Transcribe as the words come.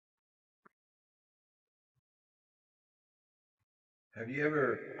Have you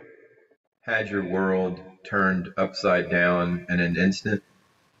ever had your world turned upside down in an instant?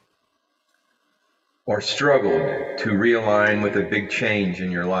 Or struggled to realign with a big change in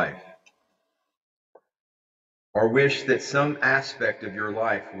your life? Or wished that some aspect of your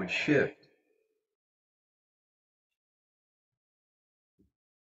life would shift?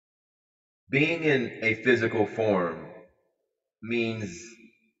 Being in a physical form means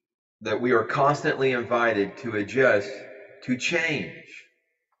that we are constantly invited to adjust, to change.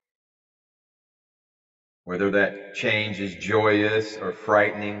 Whether that change is joyous or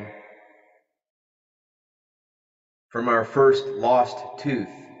frightening. From our first lost tooth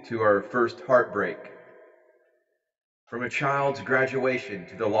to our first heartbreak. From a child's graduation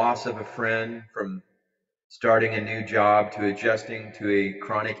to the loss of a friend, from starting a new job to adjusting to a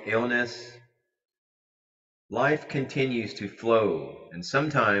chronic illness, life continues to flow and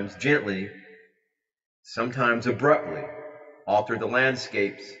sometimes gently, sometimes abruptly, alter the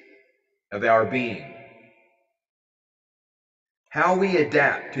landscapes of our being. How we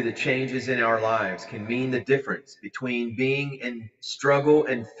adapt to the changes in our lives can mean the difference between being in struggle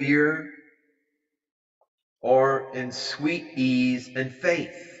and fear or in sweet ease and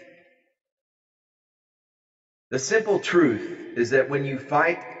faith. The simple truth is that when you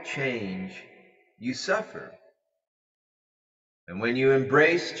fight change, you suffer. And when you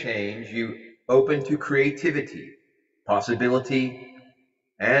embrace change, you open to creativity, possibility,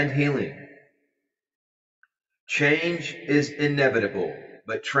 and healing. Change is inevitable,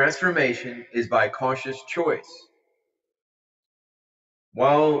 but transformation is by conscious choice.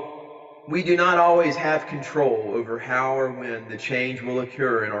 While we do not always have control over how or when the change will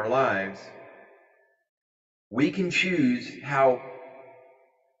occur in our lives, we can choose how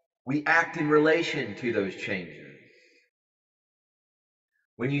we act in relation to those changes.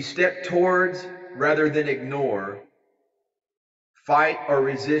 When you step towards rather than ignore, fight or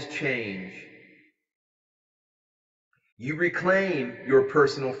resist change, you reclaim your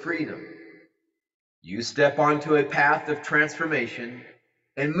personal freedom. You step onto a path of transformation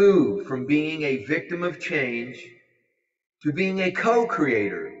and move from being a victim of change to being a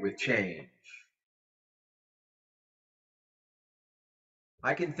co-creator with change.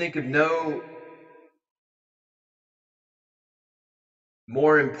 I can think of no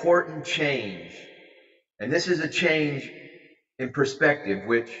more important change, and this is a change in perspective,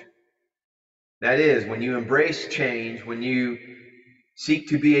 which that is when you embrace change, when you seek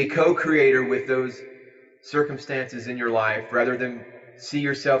to be a co-creator with those circumstances in your life rather than see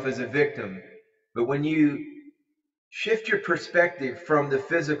yourself as a victim. But when you shift your perspective from the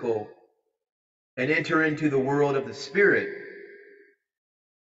physical and enter into the world of the spirit,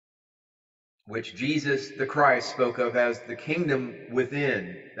 which Jesus the Christ spoke of as the kingdom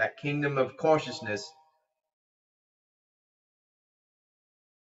within, that kingdom of consciousness,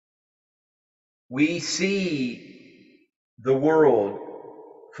 we see the world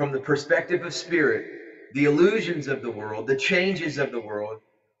from the perspective of spirit. The illusions of the world, the changes of the world,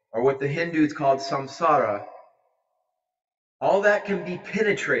 or what the Hindus called samsara, all that can be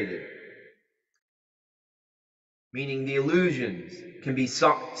penetrated, meaning the illusions can be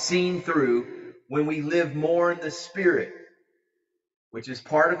seen through when we live more in the spirit, which is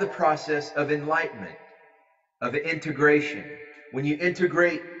part of the process of enlightenment, of integration. When you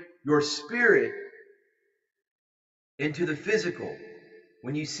integrate your spirit into the physical,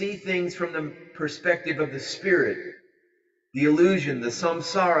 when you see things from the perspective of the spirit, the illusion, the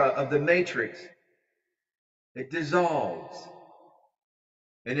samsara of the matrix, it dissolves.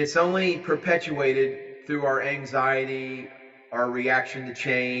 And it's only perpetuated through our anxiety, our reaction to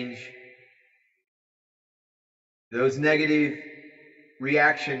change, those negative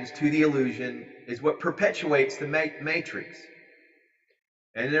reactions to the illusion is what perpetuates the matrix.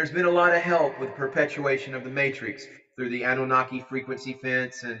 And there's been a lot of help with perpetuation of the matrix through the Anunnaki frequency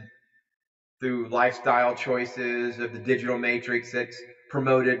fence and through lifestyle choices of the digital matrix that's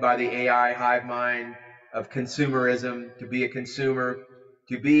promoted by the AI hive mind of consumerism, to be a consumer,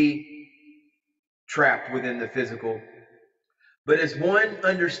 to be trapped within the physical. But as one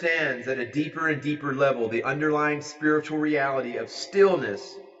understands at a deeper and deeper level the underlying spiritual reality of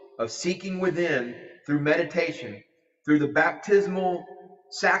stillness, of seeking within through meditation, through the baptismal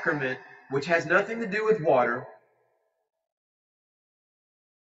sacrament, which has nothing to do with water,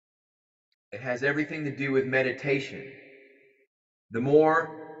 it has everything to do with meditation. The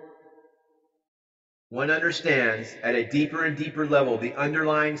more one understands at a deeper and deeper level the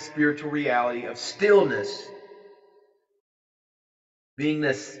underlying spiritual reality of stillness, being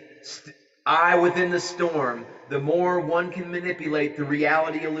this eye within the storm, the more one can manipulate the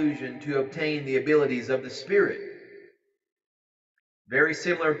reality illusion to obtain the abilities of the spirit. Very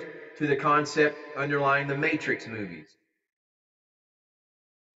similar to the concept underlying the Matrix movies.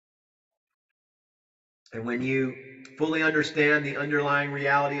 And when you fully understand the underlying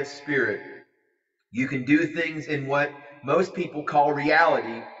reality of spirit, you can do things in what most people call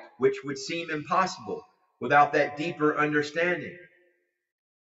reality, which would seem impossible without that deeper understanding.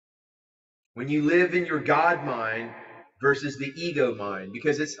 When you live in your God mind versus the ego mind,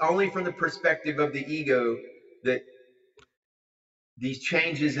 because it's only from the perspective of the ego that these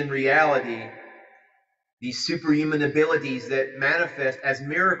changes in reality, these superhuman abilities that manifest as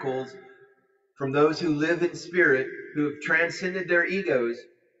miracles from those who live in spirit, who have transcended their egos,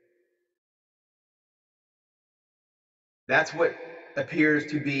 that's what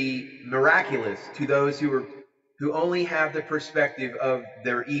appears to be miraculous to those who only have the perspective of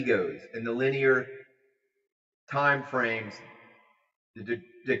their egos and the linear time frames, the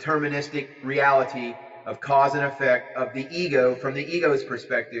deterministic reality of cause and effect of the ego from the ego's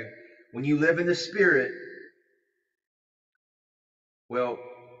perspective. When you live in the spirit, well,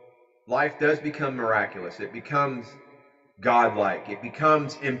 life does become miraculous. It becomes godlike. It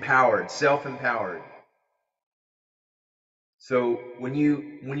becomes empowered, self-empowered. So when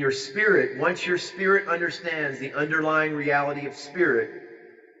your spirit, once your spirit understands the underlying reality of spirit,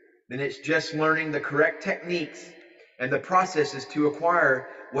 then it's just learning the correct techniques and the processes to acquire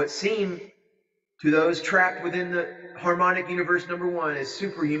what seem to those trapped within the harmonic universe number one as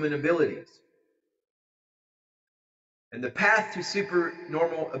superhuman abilities. And the path to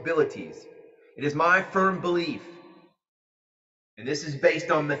supernormal abilities, it is my firm belief, and this is based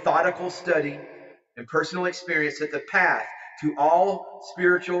on methodical study and personal experience, that the path to all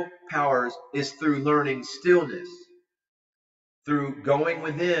spiritual powers is through learning stillness, through going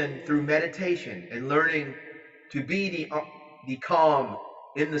within, through meditation, and learning to be the calm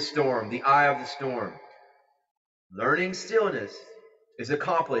in the storm, the eye of the storm. Learning stillness is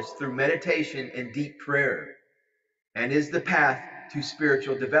accomplished through meditation and deep prayer, and is the path to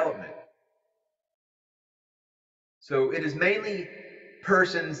spiritual development. So it is mainly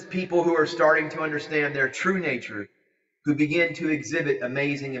people who are starting to understand their true nature, who begin to exhibit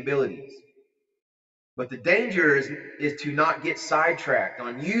amazing abilities. But the danger is to not get sidetracked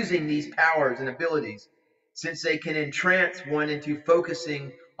on using these powers and abilities, since they can entrance one into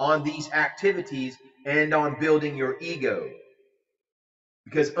focusing on these activities and on building your ego.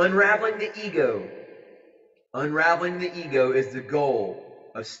 Because unraveling the ego is the goal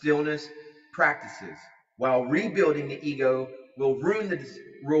of stillness practices, while rebuilding the ego will ruin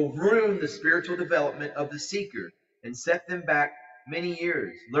the spiritual development of the seeker and set them back many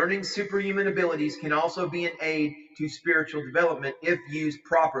years. Learning superhuman abilities can also be an aid to spiritual development if used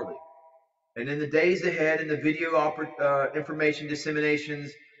properly. And in the days ahead, in the video information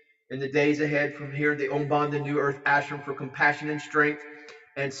disseminations, in the days ahead from here, the Om Band, the New Earth Ashram for compassion and strength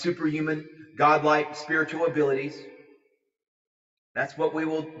and superhuman, godlike spiritual abilities, that's what we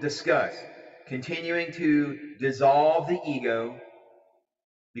will discuss. Continuing to dissolve the ego,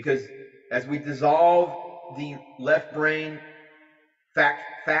 because as we dissolve the left brain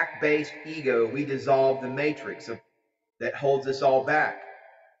fact-based ego, we dissolve the matrix that holds us all back.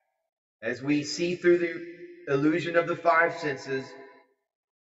 As we see through the illusion of the five senses,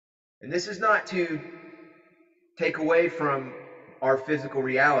 and this is not to take away from our physical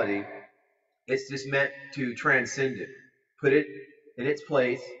reality, it's just meant to transcend it, put it in its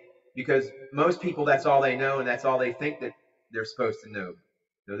place, because most people, that's all they know, and that's all they think that they're supposed to know.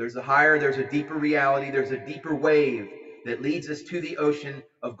 So there's a deeper reality, there's a deeper wave that leads us to the ocean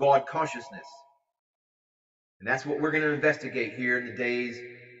of God consciousness. And that's what we're going to investigate here in the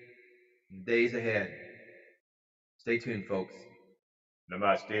days ahead. Stay tuned, folks.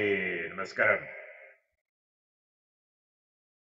 Namaste, namaskaram.